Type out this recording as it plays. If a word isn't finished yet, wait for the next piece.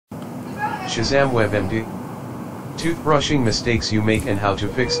Shazam WebMD. Toothbrushing mistakes you make and how to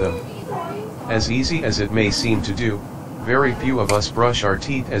fix them. As easy as it may seem to do, very few of us brush our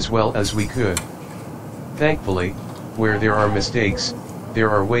teeth as well as we could. Thankfully, where there are mistakes, there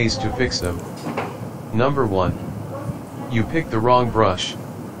are ways to fix them. Number 1. You pick the wrong brush.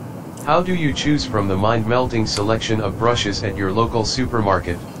 How do you choose from the mind-melting selection of brushes at your local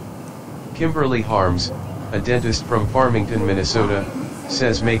supermarket? Kimberly Harms, a dentist from Farmington, Minnesota,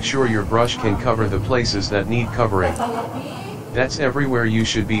 says make sure your brush can cover the places that need covering. That's everywhere you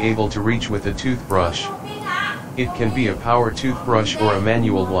should be able to reach with a toothbrush. It can be a power toothbrush or a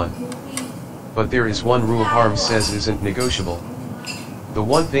manual one. But there is one rule Harms says isn't negotiable. The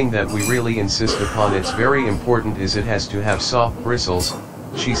one thing that we really insist upon, it's very important, is it has to have soft bristles,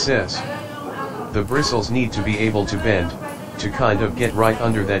 she says. The bristles need to be able to bend, to kind of get right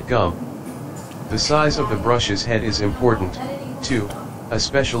under that gum. The size of the brush's head is important, too,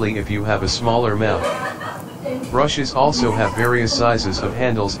 especially if you have a smaller mouth. Brushes also have various sizes of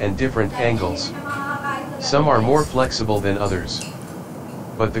handles and different angles. Some are more flexible than others.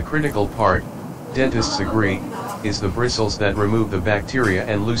 But the critical part, dentists agree, is the bristles that remove the bacteria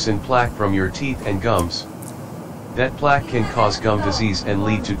and loosen plaque from your teeth and gums. That plaque can cause gum disease and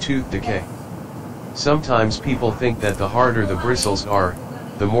lead to tooth decay. Sometimes people think that the harder the bristles are,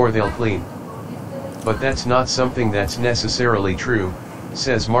 the more they'll clean. But that's not something that's necessarily true,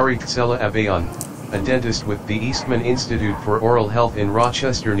 says Maritzela Abayan, a dentist with the Eastman Institute for Oral Health in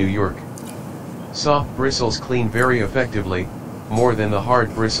Rochester, New York. Soft bristles clean very effectively, more than the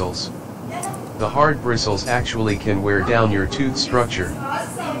hard bristles. The hard bristles actually can wear down your tooth structure.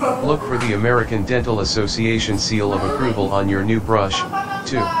 Look for the American Dental Association seal of approval on your new brush,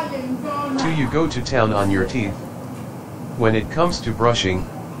 too. 2. You go to town on your teeth. When it comes to brushing,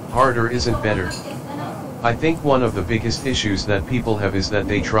 harder isn't better. I think one of the biggest issues that people have is that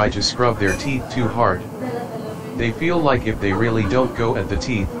they try to scrub their teeth too hard. They feel like if they really don't go at the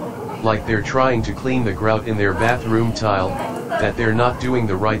teeth, like they're trying to clean the grout in their bathroom tile, that they're not doing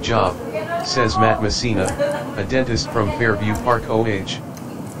the right job, says Matt Messina, a dentist from Fairview Park, OH.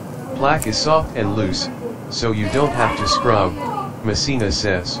 Plaque is soft and loose, so you don't have to scrub, Messina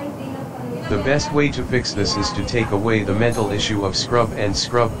says. The best way to fix this is to take away the mental issue of scrub and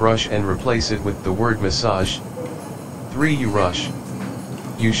scrub brush and replace it with the word massage. 3. You rush.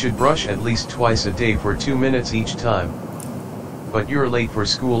 You should brush at least twice a day for 2 minutes each time. But you're late for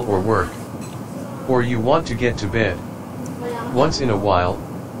school or work. Or you want to get to bed. Once in a while,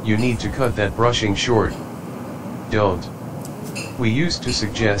 you need to cut that brushing short. Don't. We used to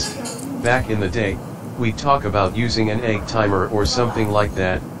suggest, back in the day, we'd talk about using an egg timer or something like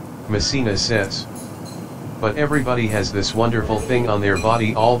that, Messina says. But everybody has this wonderful thing on their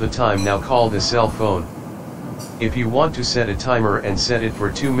body all the time now called a cell phone. If you want to set a timer and set it for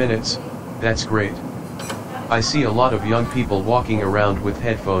 2 minutes, that's great. I see a lot of young people walking around with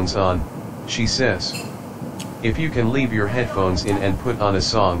headphones on, she says. If you can leave your headphones in and put on a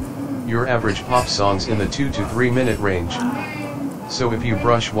song, your average pop song's in the 2 to 3 minute range. So if you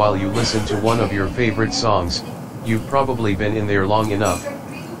brush while you listen to one of your favorite songs, you've probably been in there long enough.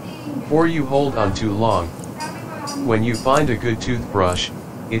 4. You hold on too long. When you find a good toothbrush,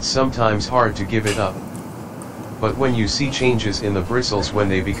 it's sometimes hard to give it up. But when you see changes in the bristles when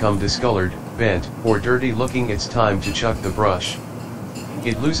they become discolored, bent, or dirty looking, it's time to chuck the brush.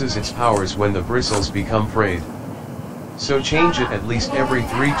 It loses its powers when the bristles become frayed. So change it at least every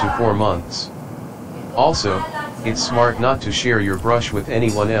 3 to 4 months. Also, it's smart not to share your brush with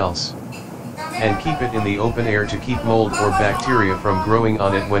anyone else. And keep it in the open air to keep mold or bacteria from growing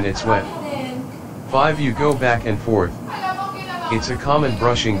on it when it's wet. 5. You go back and forth. It's a common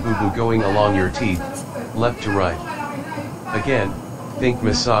brushing boo-boo going along your teeth, left to right. Again, think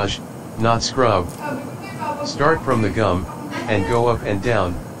massage, not scrub. Start from the gum, and go up and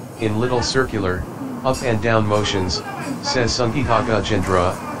down, in little circular, up and down motions, says Sangeeta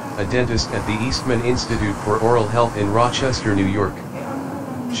Gajendra, a dentist at the Eastman Institute for Oral Health in Rochester, New York.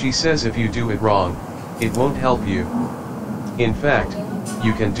 She says if you do it wrong, it won't help you. In fact,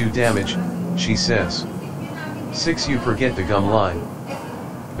 you can do damage, she says. 6. You forget the gum line.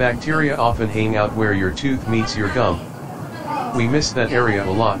 Bacteria often hang out where your tooth meets your gum. We miss that area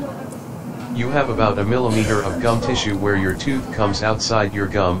a lot. You have about a millimeter of gum tissue where your tooth comes outside your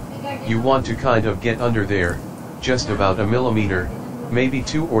gum. You want to kind of get under there, just about a millimeter, maybe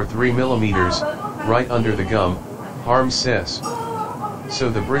 2 or 3 millimeters, right under the gum, Harms says. So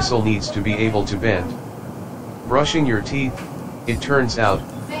the bristle needs to be able to bend. Brushing your teeth, it turns out,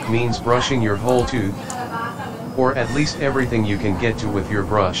 means brushing your whole tooth, or at least everything you can get to with your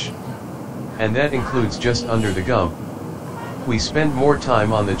brush. And that includes just under the gum. We spend more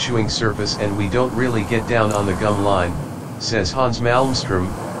time on the chewing surface and we don't really get down on the gum line, says Hans Malmstrom,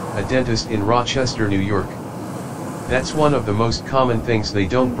 a dentist in Rochester, New York. That's one of the most common things they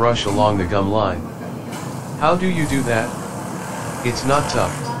don't brush along the gum line. How do you do that? It's not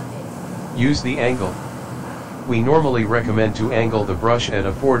tough. Use the angle. We normally recommend to angle the brush at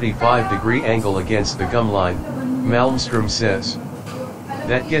a 45-degree angle against the gum line, Malmstrom says.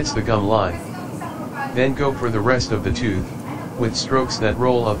 That gets the gum line. Then go for the rest of the tooth, with strokes that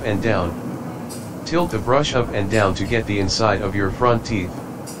roll up and down. Tilt the brush up and down to get the inside of your front teeth.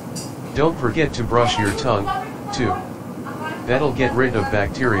 Don't forget to brush your tongue, too. That'll get rid of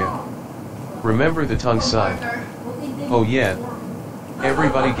bacteria. Remember the tongue side. Oh yeah.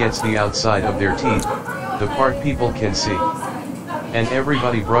 Everybody gets the outside of their teeth, the part people can see. And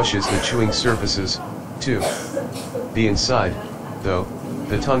everybody brushes the chewing surfaces, too. The inside, though,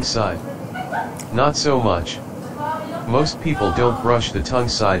 the tongue side. Not so much. Most people don't brush the tongue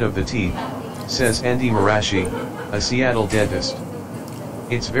side of the teeth, says Andy Marashi, a Seattle dentist.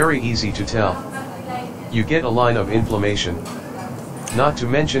 It's very easy to tell. You get a line of inflammation. Not to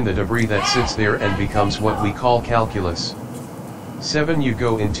mention the debris that sits there and becomes what we call calculus. 7. You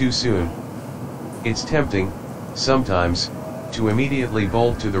go in too soon. It's tempting, sometimes, to immediately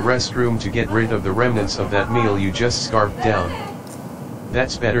bolt to the restroom to get rid of the remnants of that meal you just scarfed down.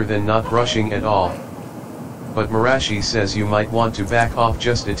 That's better than not brushing at all. But Marashi says you might want to back off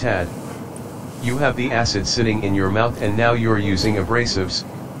just a tad. You have the acid sitting in your mouth and now you're using abrasives,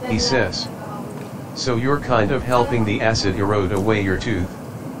 he says. So you're kind of helping the acid erode away your tooth.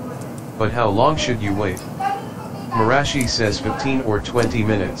 But how long should you wait? Marashi says 15 or 20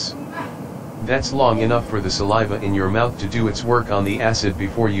 minutes. That's long enough for the saliva in your mouth to do its work on the acid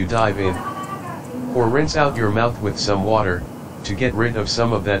before you dive in. Or rinse out your mouth with some water, to get rid of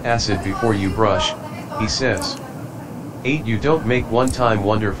some of that acid before you brush, he says. 8. You don't make one time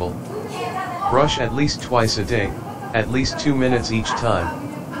wonderful. Brush at least twice a day, at least 2 minutes each time.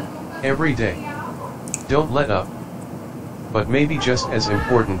 Every day. Don't let up. But maybe just as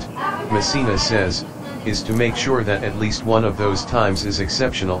important, Messina says, is to make sure that at least one of those times is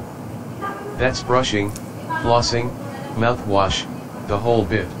exceptional. That's brushing, flossing, mouthwash, the whole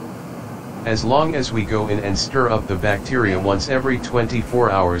bit. As long as we go in and stir up the bacteria once every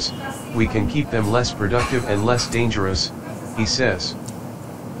 24 hours, we can keep them less productive and less dangerous, he says.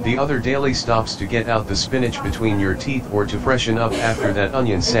 The other daily stops to get out the spinach between your teeth or to freshen up after that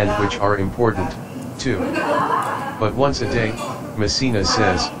onion sandwich are important, too. But once a day, Messina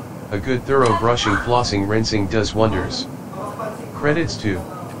says, a good thorough brushing, flossing, rinsing does wonders. Credits to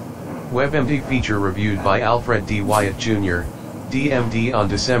WebMD feature reviewed by Alfred D. Wyatt Jr., DMD on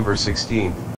December 16.